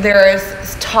year, there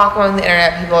is talk among the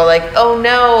internet. People are like, oh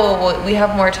no, we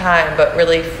have more time. But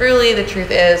really, truly, the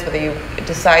truth is, whether you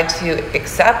decide to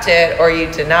accept it or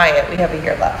you deny it, we have a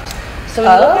year left. So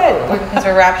when you look at, because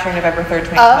we're rapturing November 3rd,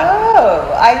 2020.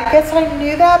 Oh, I guess I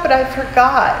knew that, but I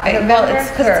forgot. Well, it's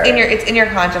because it's in your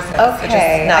consciousness. It's just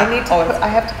Okay, not always. I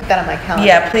have to put that on my calendar.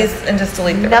 Yeah, please, and just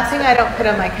delete the rest. Nothing I don't put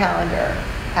on my calendar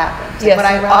happens. Yes, What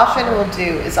I you're often right. will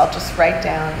do is I'll just write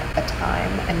down a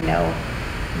time and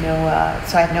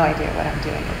so I have no idea what I'm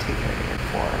doing at 2:30 or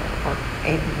 4 or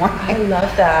 8 in the morning. I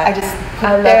love that. I just put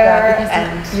I love there that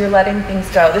because and you're letting things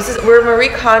go. We're Marie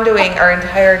Kondoing our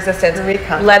entire existence. Marie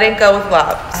Kondo. Letting go with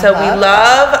love. So we love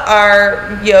love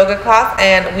our yoga class,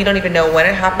 and we don't even know when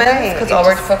it happens Right, because it all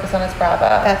we're just- focused on is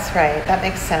Brava. that's right. That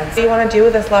makes sense. What do you want to do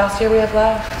with this last year we have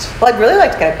left? Well, I'd really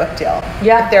like to get a book deal.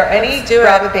 Yeah, If there are any let's do it.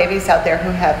 Brava babies out there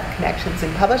who have connections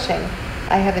in publishing,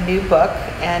 I have a new book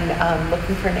and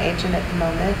looking for an agent at the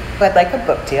moment. But I'd like a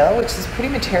book deal, which is pretty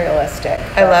materialistic.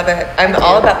 I love it. I'm I do.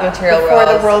 all about the material Before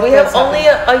the world. world We have goes up. only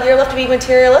a year left to be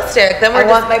materialistic. Then we're I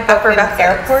want my just book in effervescent.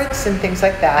 airports and things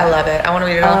like that. I love it. I want to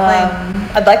read it on a plane.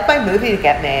 I'd like my movie to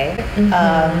get made.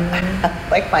 Mm-hmm.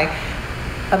 I'd like my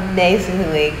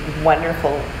amazingly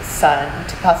wonderful son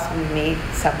to possibly meet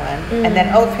someone. And then,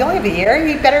 if you only have a year,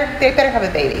 they better have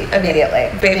a baby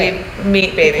immediately. Baby,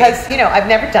 meet baby. Because, I've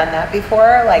never done that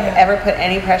before, like Yeah. ever put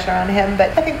any pressure on him, but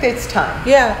I think it's time.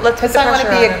 Yeah, let's put Because the I want to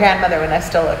pressure be on a him. grandmother when I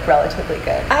still look relatively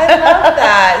good. I love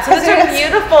that. So those are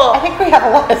beautiful. I think we have a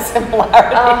lot of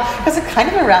similarities. Because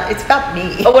it's about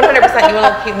me. Oh, 100%. You want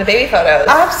to look cute in the baby photos.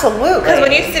 Absolutely. Because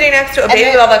when you're sitting next to a And baby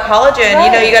then- with all that collagen,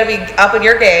 Right. you got to be up in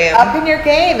your game. Up in your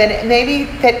game, and maybe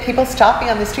that people stop me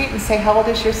on the street and say, "How old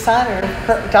is your son or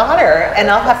her daughter?" And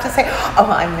I'll have to say,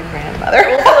 "Oh, I'm the grandmother."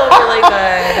 That will feel really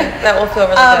good. That will feel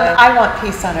really good. I want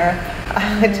peace on earth.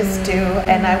 I just do,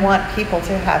 and I want people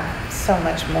to have so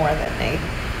much more than they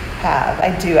have. I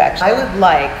do actually. I would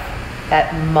like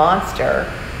that monster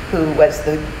who was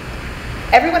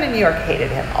everyone in New York hated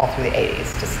him all through the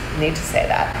 80s. Just need to say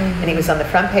that. And he was on the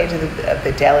front page of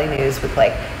the Daily News with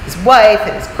like his wife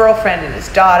and his girlfriend and his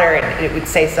daughter, and it would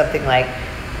say something like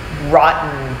rotten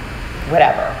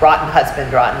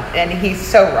husband, rotten, and he's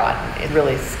so rotten. It's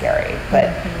really scary, but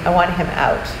I want him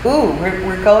out. Ooh,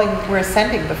 we're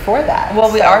ascending before that.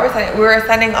 Well, we're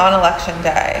ascending on election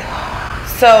day.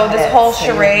 So this whole So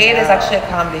you charade is know. actually a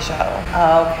comedy show.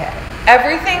 Okay.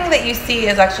 Everything that you see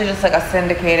is actually just like a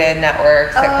syndicated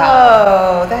network sitcom.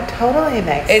 Oh, that totally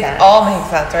makes It sense. all makes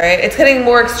sense, right? It's getting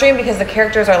more extreme because the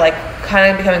characters are like kind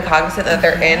of becoming cognizant that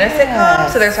they're in a sitcom,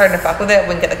 so they're starting to fuck with it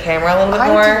when get the camera a little bit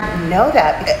more. I didn't know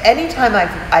that. Anytime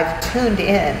I've tuned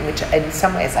in, which in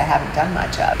some ways I haven't done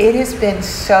much of, it has been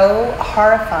so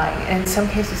horrifying and in some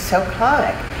cases so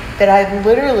comic that I've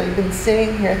literally been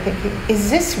sitting here thinking, is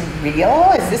this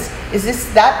real? Is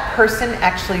this that person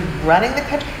actually running the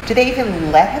country? Do they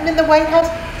even let him in the White House?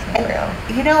 And,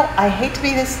 Real. I hate to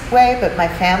be this way, but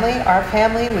our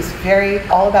family was very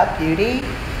all about beauty.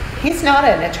 He's not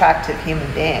an attractive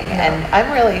human being, and I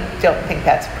really don't think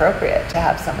that's appropriate to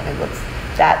have someone who looks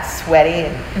that sweaty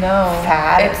and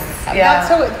fat.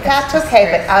 Fat's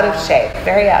okay, but out of shape,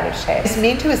 very out of shape. He's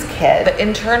mean to his kid. The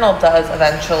internal does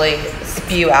eventually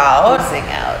spew out. Oozing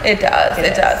out. It does.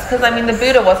 It does. Because the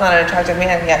Buddha was not an attractive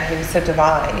man, yet he was so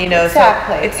divine.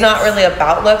 Exactly. So it's not really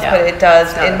about looks, but it does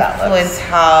it's not about influence looks.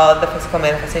 how the physical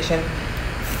manifestation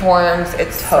forms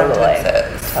its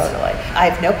sentences. Totally. I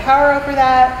have no power over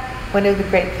that. One of the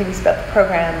great things about the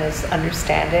program is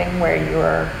understanding where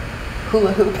your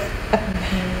hula hoop.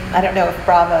 I don't know if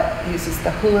Brava uses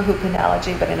the hula hoop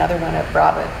analogy, but another one of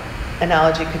Brava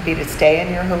analogy could be to stay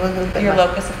in your hula hoop. Your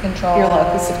locus of control. Your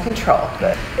locus of control.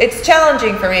 But it's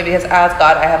challenging for me because as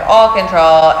God, I have all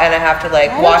control and I have to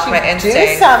watch my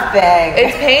instincts. Do something.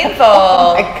 It's painful.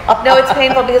 Oh my God. No, it's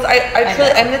painful because I truly,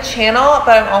 I'm the channel,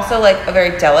 but I'm also a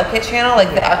very delicate channel.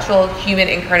 The actual human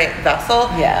incarnate vessel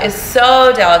is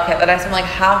so delicate that I spend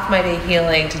half my day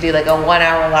healing to do a 1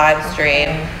 hour live stream.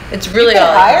 It's really you all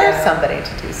could I hire can do. somebody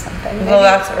to do something. Well, maybe.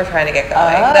 that's what we're trying to get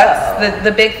going. Oh. That's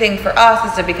the big thing for us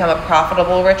is to become a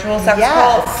profitable ritual sex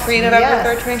call pre-November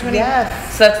 3rd, 2020. Yes.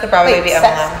 So that's the Brava Baby sex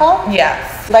MLM. call?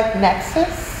 Yes. Like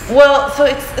Nexus? Well, so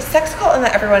it's a sex cult in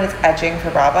that everyone is edging for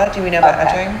Brava. Do we know about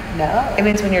edging? No. It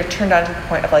means when you're turned on to the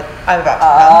point of like, I'm about to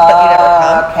come, but you never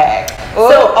come. Okay.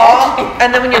 So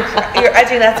and then when you're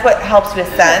edging, that's what helps to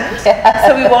ascend. Yeah.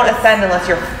 So we won't ascend unless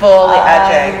you're fully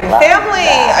edging. Family,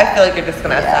 that. I feel like you're just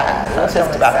gonna ascend. So Just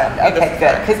don't worry about it. You Okay, just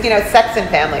good. ascend. Because, you know, sex and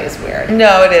family is weird.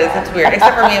 No, it is. It's weird.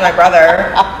 Except for me and my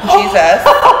brother. Jesus.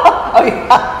 Oh,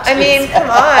 yeah. I mean, come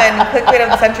on, clickbait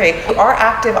of the century. You are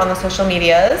active on the social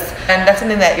medias, and that's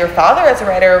something that your father as a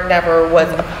writer never was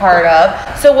a part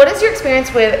of. So what is your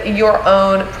experience with your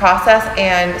own process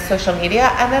and social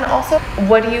media? And then also,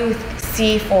 what do you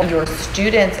see for your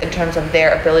students in terms of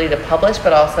their ability to publish,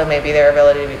 but also maybe their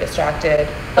ability to be distracted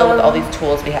with all these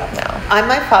tools we have now? I'm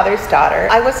my father's daughter.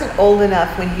 I wasn't old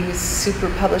enough when he was super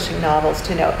publishing novels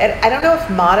to know. And I don't know if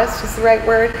modest is the right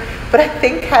word, but I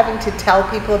think having to tell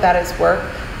people about his work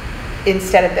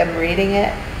instead of them reading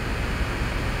it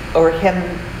or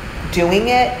him doing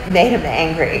it made him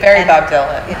angry. Very Bob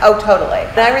Dylan. Oh, totally.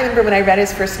 And I remember when I read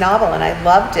his first novel and I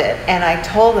loved it, and I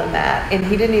told him that, and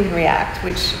he didn't even react,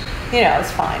 which, you know,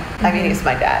 it's fine. I mean, he's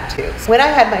my dad too. When I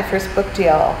had my first book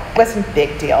deal, it wasn't a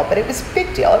big deal, but it was a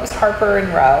big deal. It was Harper and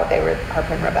Row. They were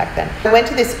Harper and Row back then. I went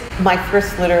to my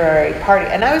first literary party,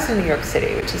 and I was in New York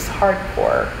City, which is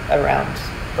hardcore around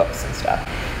books and stuff.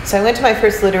 So I went to my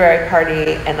first literary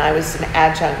party, and I was an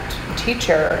adjunct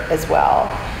teacher as well.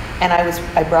 And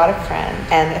I brought a friend,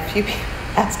 and a few people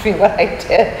asked me what I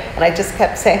did, and I just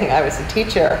kept saying I was a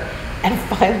teacher. And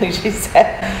finally she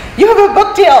said, "You have a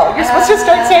book deal. You're supposed to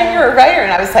start saying you're a writer."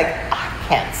 And I was like, I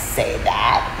can't say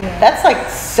that. Yeah. That's like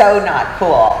so not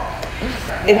cool.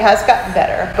 It has gotten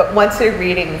better, but once a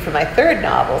reading for my third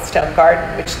novel, Stone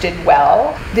Garden, which did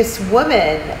well, this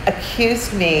woman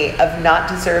accused me of not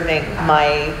deserving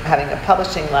my having a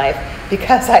publishing life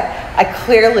because I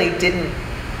clearly didn't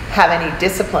have any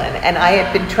discipline, and I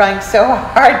had been trying so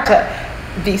hard to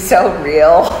be so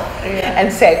real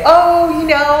and say, oh, you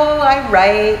know, I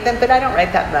write, but I don't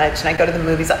write that much, and I go to the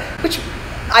movies, which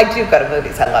I do go to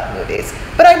movies. I love movies,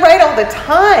 but I write all the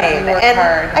time, and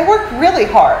I work really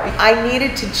hard. I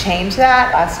needed to change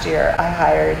that. Last year, I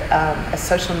hired a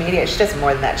social media. She does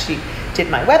more than that. She did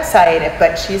my website,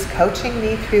 but she's coaching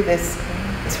me through this.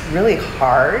 It's really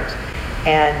hard,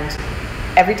 and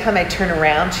every time I turn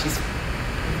around, she's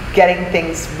getting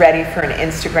things ready for an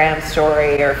Instagram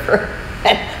story or for.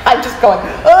 And I'm just going,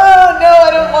 oh no, I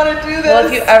don't want to do this. Well,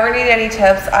 if you ever need any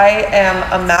tips, I am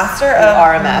a master of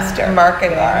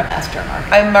marketing. You are a master of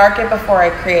marketing. I market before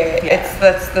I create. Yeah.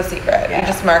 That's the secret. Yeah. You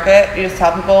just market. You just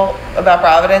tell people about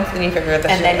Providence, and you figure this.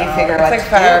 And then you figure it's what like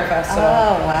to Fire do. Festival.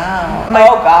 Oh wow.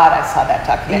 Oh God, I saw that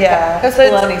documentary. Yeah. Those So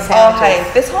bologna it's all sandwiches.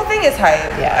 hype. This whole thing is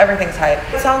hype. Yeah. Everything's hype.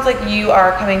 It sounds like you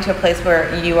are coming to a place where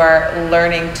you are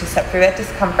learning to step through that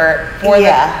discomfort for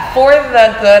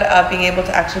the good of being able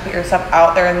to actually put yourself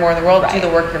out there and more in the world. Do the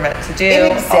work you're meant to do.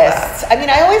 It exists. I mean,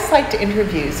 I always liked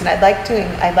interviews, and I liked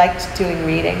doing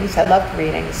readings. I loved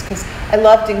readings because I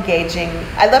loved engaging.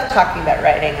 I loved talking about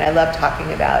writing, and I loved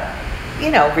talking about, you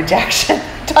know, rejection.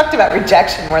 I talked about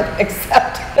rejection more than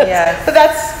acceptance. Yes. But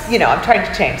that's, you know, I'm trying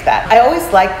to change that. I always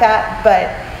liked that,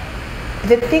 but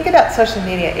the thing about social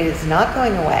media is not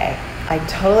going away. I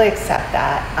totally accept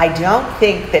that. I don't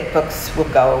think that books will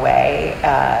go away,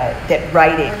 that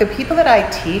writing. The people that I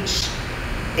teach,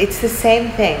 it's the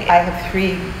same thing. I have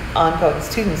 3 ongoing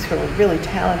students who are really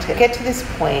talented. Get to this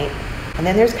point, and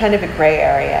then there's kind of a gray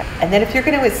area. And then if you're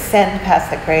going to ascend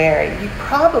past that gray area, you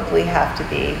probably have to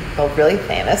be, well, really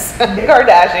famous.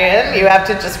 Kardashian. You have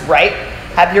to just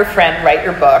have your friend write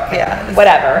your book. Yeah.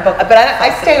 Whatever. But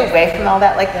I stay away from all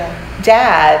that. Like,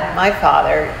 Dad, my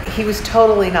father, he was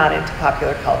totally not into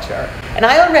popular culture. And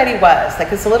I already was.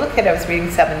 Like, as a little kid, I was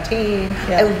reading 17.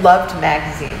 Yeah. I loved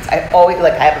magazines. I always, I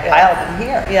have a pile of them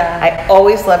here. Yeah. I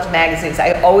always loved magazines.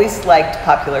 I always liked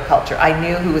popular culture. I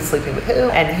knew who was sleeping with who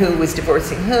and who was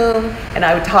divorcing whom. And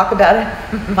I would talk about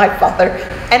it. My father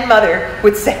and mother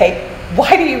would say,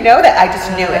 why do you know that? I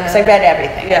just knew it because I read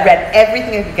everything. Yeah. I read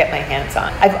everything I could get my hands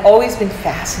on. I've always been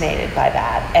fascinated by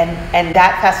that. And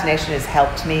that fascination has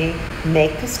helped me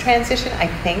make this transition, I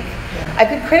think. Yeah. I've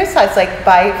been criticized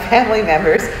by family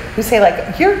members who say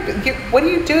you're what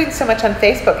are you doing so much on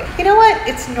Facebook? You know what?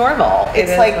 It's normal.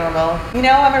 It's normal. You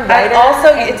know, I'm a writer. And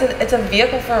also it's a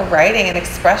vehicle for writing and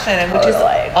expression, which is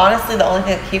honestly the only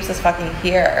thing that keeps us fucking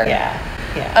here. Yeah.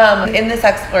 Yeah. In this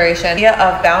exploration, idea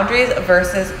of boundaries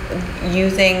versus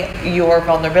using your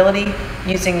vulnerability,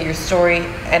 using your story,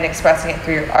 and expressing it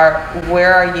through your art.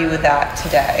 Where are you with that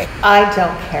today? I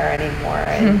don't care anymore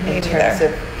in terms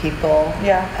of people.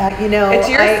 Yeah. You know, It's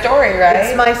your story, right?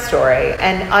 It's my story,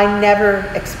 and I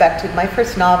never expected. My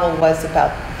first novel was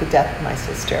about the death of my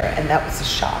sister, and that was a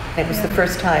shock. It was the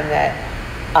first time that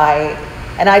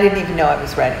I didn't even know I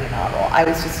was writing a novel. I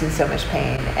was just in so much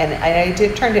pain, and I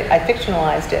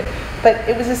fictionalized it, but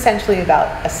it was essentially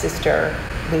about a sister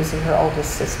losing her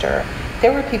oldest sister.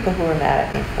 There were people who were mad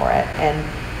at me for it, and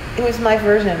it was my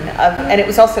version of, and it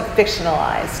was also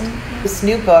fictionalized. This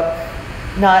new book,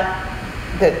 not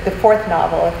the fourth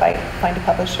novel, if I find a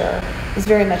publisher, is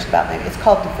very much about me. It's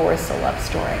called Divorce, a Love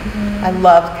Story. I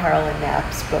love Carolyn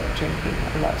Knapp's book, Drinking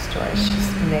a Love Story. She's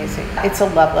amazing. It's a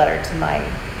love letter to my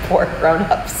 4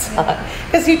 grown-up son.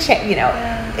 Because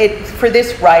for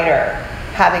this writer,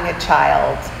 having a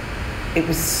child, it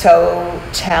was so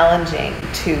challenging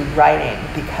to writing,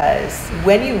 because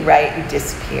when you write, you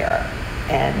disappear.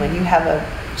 And when you have a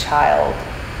child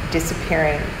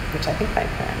disappearing, which I think my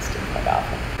parents did quite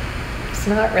often, it's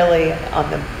not really on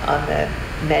the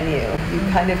menu. You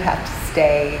kind of have to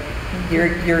stay.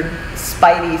 Your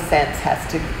spidey sense has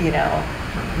to,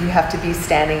 you have to be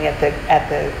standing at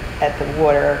the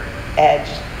water edge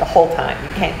the whole time. You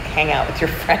can't hang out with your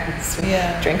friends,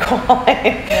 drink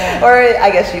wine, or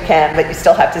I guess you can, but you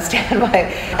still have to stand by.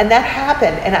 And that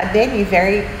happened, and it made me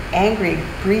very angry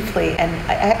briefly. And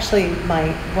actually,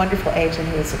 my wonderful agent,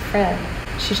 who was a friend,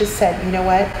 she just said, you know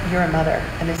what, you're a mother,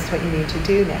 and this is what you need to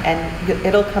do now, and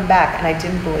it'll come back. And I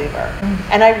didn't believe her.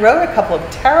 And I wrote a couple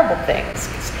of terrible things.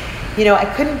 I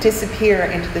couldn't disappear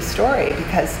into the story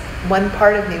because one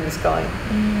part of me was going.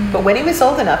 But when he was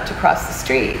old enough to cross the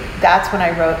street, that's when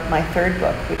I wrote my third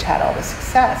book, which had all the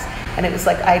success. And it was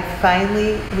like I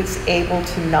finally was able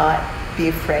to not be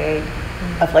afraid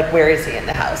of, like, where is he in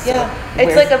the house? Yeah,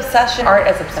 it's like obsession. Art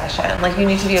as obsession. Like, you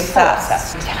need to be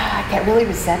obsessed. Yeah, I get really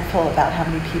resentful about how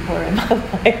many people are in my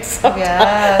life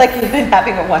sometimes. Like, even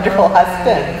having a wonderful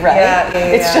husband, right?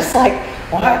 It's just like,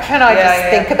 why can't I just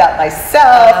think about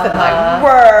myself and my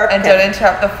work? And don't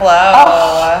interrupt the flow.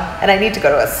 And I need to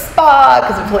go to a spa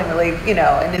because I'm feeling really,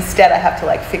 and instead I have to,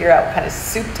 like, figure out what kind of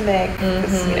soup to make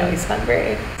because, he's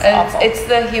hungry. It's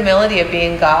the humility of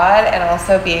being God and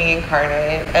also being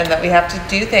incarnate, and that we have to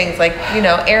do things like,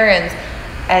 errands.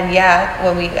 And yet,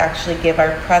 when we actually give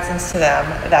our presence to them,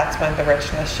 that's when the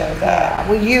richness shows up. Yeah.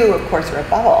 Well, you, of course, are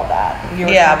above all that.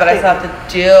 But I still have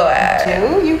to do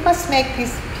it. You must make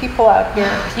these people out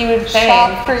here. You would think.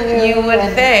 Shop for you. You would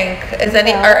think.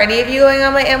 Are any of you going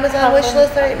on my Amazon wish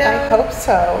list right now? I hope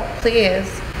so. Please.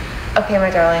 Okay, my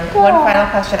darling. One final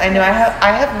question. I know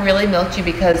I have really milked you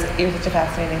because you're such a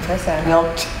fascinating person.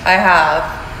 Milked. I have.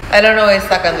 I don't always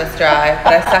suck on this dry,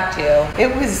 but I sucked you.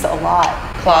 It was a lot.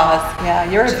 Claws. Yeah,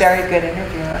 you're a very good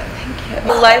interviewer. Thank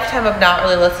you. A lifetime of not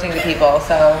really listening to people,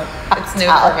 so it's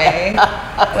new for me.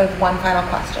 With one final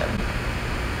question.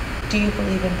 Do you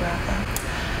believe in Brava?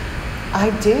 I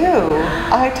do.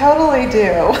 I totally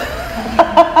do.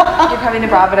 You're coming to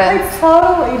Providence. I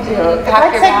totally do. If I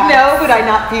said no, would I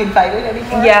not be invited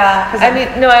anymore? Yeah. I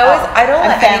don't I'm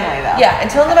let family though. Yeah,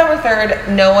 until November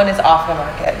 3rd, no one is off the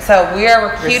market. So we are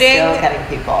recruiting. We're still getting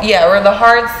people. Yeah, we're the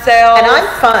hard sale. And I'm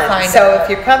fun. So if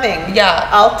you're coming,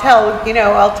 I'll tell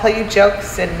you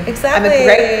jokes, and exactly. I'm a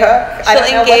great cook. She'll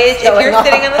engage. If you're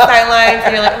sitting on the sidelines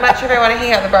and you're like, I'm not sure if I want to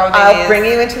hang out with the Brava babies, I'll bring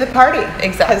you into the party.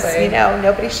 Exactly. Because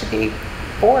nobody should be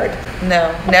bored.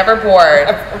 No, never bored.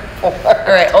 All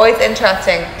right, always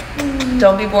interesting.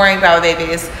 Don't be boring, Brava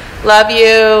babies. Love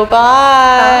you.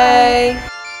 Bye.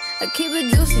 I keep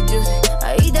it juicy, juicy.